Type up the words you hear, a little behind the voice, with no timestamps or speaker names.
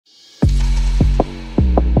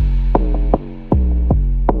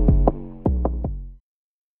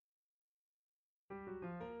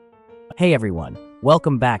Hey everyone,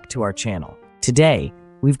 welcome back to our channel. Today,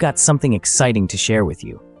 we've got something exciting to share with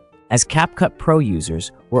you. As CapCut Pro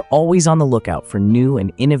users, we're always on the lookout for new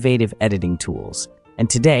and innovative editing tools. And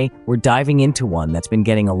today, we're diving into one that's been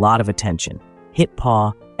getting a lot of attention,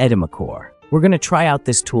 HitPaw Edimakor. We're going to try out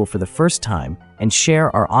this tool for the first time and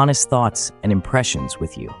share our honest thoughts and impressions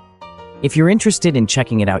with you. If you're interested in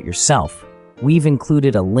checking it out yourself, we've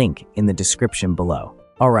included a link in the description below.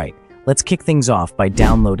 Alright, let's kick things off by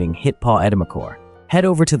downloading HitPaw Edimakor. Head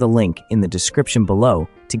over to the link in the description below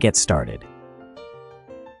to get started.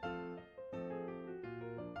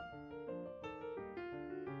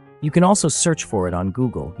 You can also search for it on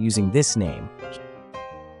Google using this name.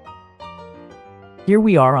 Here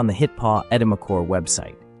we are on the HitPaw Edimakor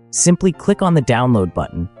website. Simply click on the download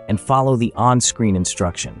button and follow the on-screen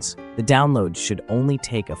instructions. The download should only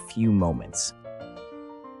take a few moments.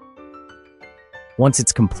 Once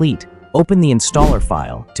it's complete, open the installer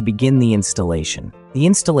file to begin the installation. The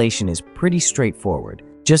installation is pretty straightforward.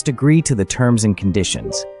 Just agree to the terms and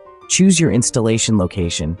conditions. Choose your installation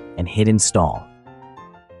location and hit install.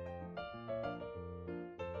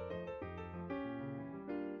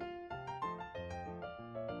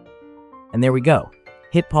 And there we go.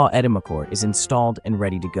 HitPaw Edimakor is installed and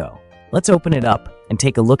ready to go. Let's open it up and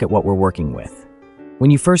take a look at what we're working with.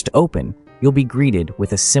 When you first open, you'll be greeted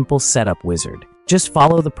with a simple setup wizard. Just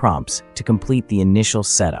follow the prompts to complete the initial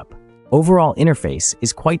setup. Overall interface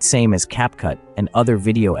is quite same as CapCut and other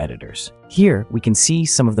video editors. Here, we can see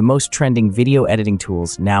some of the most trending video editing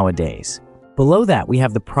tools nowadays. Below that, we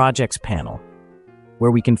have the Projects panel,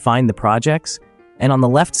 where we can find the projects, and on the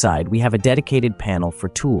left side, we have a dedicated panel for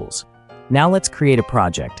tools. Now let's create a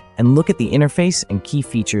project and look at the interface and key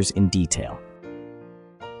features in detail.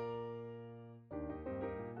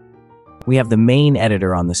 We have the main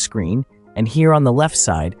editor on the screen, and here on the left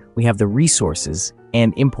side, we have the resources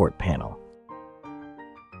and import panel.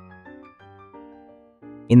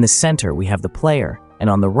 In the center, we have the player, and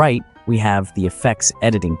on the right, we have the effects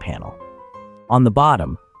editing panel. On the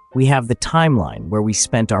bottom, we have the timeline where we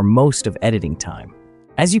spent our most of editing time.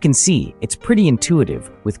 As you can see, it's pretty intuitive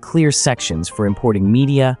with clear sections for importing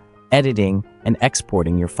media, editing, and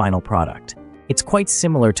exporting your final product. It's quite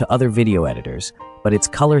similar to other video editors, but its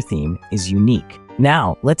color theme is unique.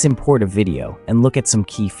 Now, let's import a video and look at some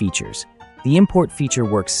key features. The import feature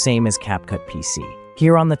works same as CapCut PC.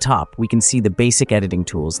 Here on the top, we can see the basic editing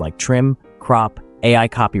tools like trim, crop, AI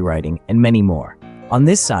copywriting, and many more. On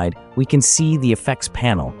this side, we can see the effects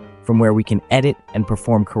panel from where we can edit and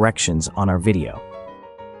perform corrections on our video.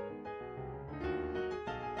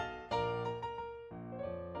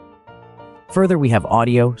 Further, we have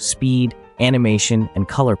audio, speed, animation, and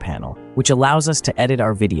color panel, which allows us to edit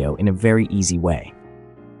our video in a very easy way.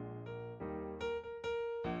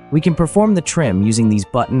 We can perform the trim using these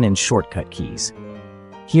button and shortcut keys.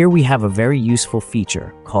 Here we have a very useful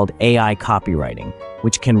feature called AI copywriting,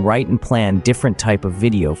 which can write and plan different type of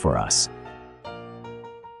video for us.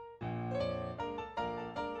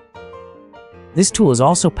 This tool is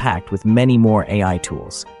also packed with many more AI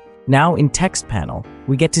tools. Now in text panel,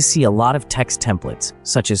 we get to see a lot of text templates,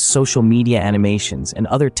 such as social media animations and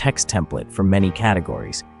other text template for many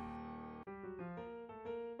categories.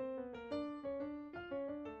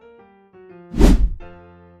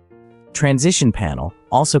 Transition panel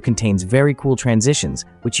also contains very cool transitions,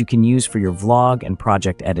 which you can use for your vlog and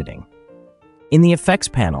project editing. In the effects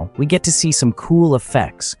panel, we get to see some cool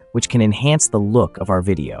effects, which can enhance the look of our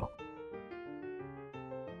video.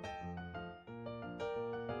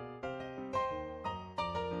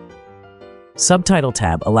 Subtitle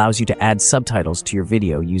tab allows you to add subtitles to your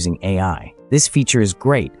video using AI. This feature is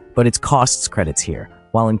great, but it costs credits here,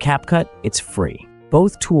 while in CapCut, it's free.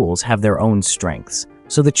 Both tools have their own strengths,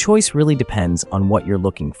 so the choice really depends on what you're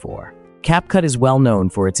looking for. CapCut is well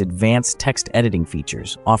known for its advanced text editing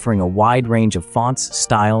features, offering a wide range of fonts,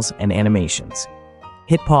 styles, and animations.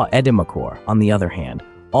 HitPaw Edimakor, on the other hand,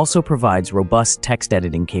 also provides robust text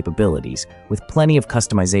editing capabilities with plenty of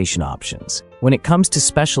customization options. When it comes to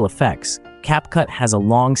special effects, CapCut has a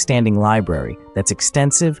long-standing library that's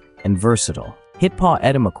extensive and versatile. HitPaw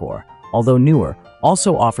Edimakor, although newer,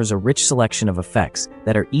 also offers a rich selection of effects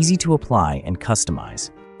that are easy to apply and customize.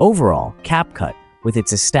 Overall, CapCut, with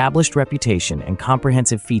its established reputation and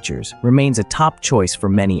comprehensive features, remains a top choice for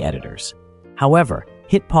many editors. However,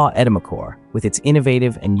 HitPaw Edimakor, with its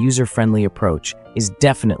innovative and user-friendly approach, is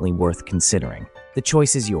definitely worth considering. The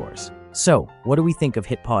choice is yours. So, what do we think of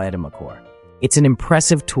HitPaw Edimakor? It's an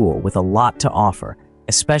impressive tool with a lot to offer,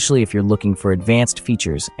 especially if you're looking for advanced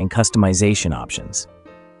features and customization options.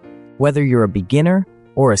 Whether you're a beginner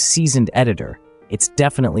or a seasoned editor, it's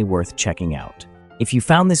definitely worth checking out. If you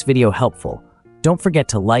found this video helpful, don't forget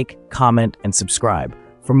to like, comment, and subscribe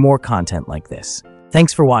for more content like this.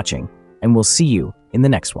 Thanks for watching, and we'll see you in the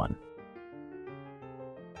next one.